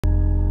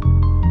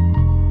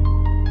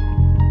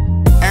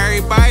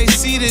everybody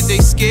see that they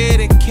scared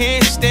and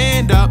can't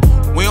stand up.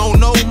 We don't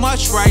know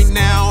much right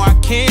now, I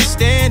can't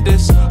stand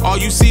this. All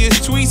you see is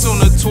tweets on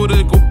the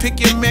Twitter, go pick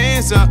your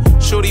mans up.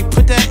 Shorty,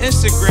 put that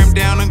Instagram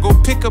down and go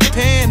pick a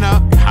pen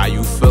up. How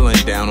you feeling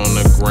down on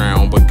the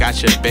ground, but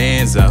got your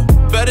bands up?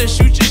 Better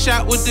shoot your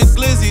shot with the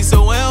glizzy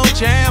so we don't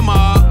jam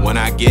up. When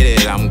I get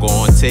it, I'm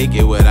gonna take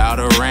it without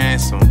a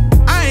ransom.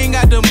 I ain't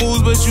got the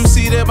moves, but you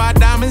see that my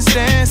diamonds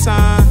dance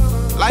on.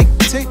 Like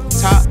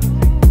TikTok,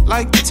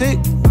 like tick.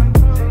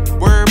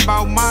 Worry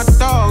about my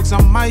dogs,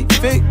 I might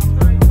pick.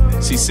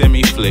 She sent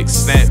me flicks,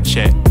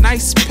 Snapchat,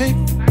 nice pic.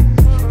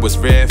 Was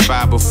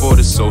verified before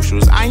the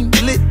socials, I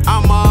ain't lit.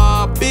 I'm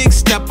a big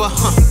stepper,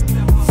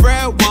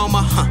 Fred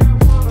Wilmer,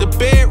 The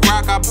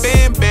bedrock, I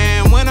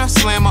bam when I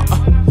slam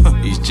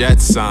her, These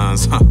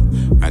Jetsons,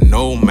 got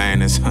no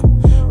manners,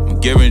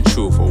 I'm giving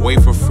truth away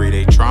for free,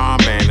 they try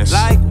and ban us.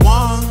 Like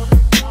 1,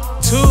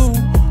 2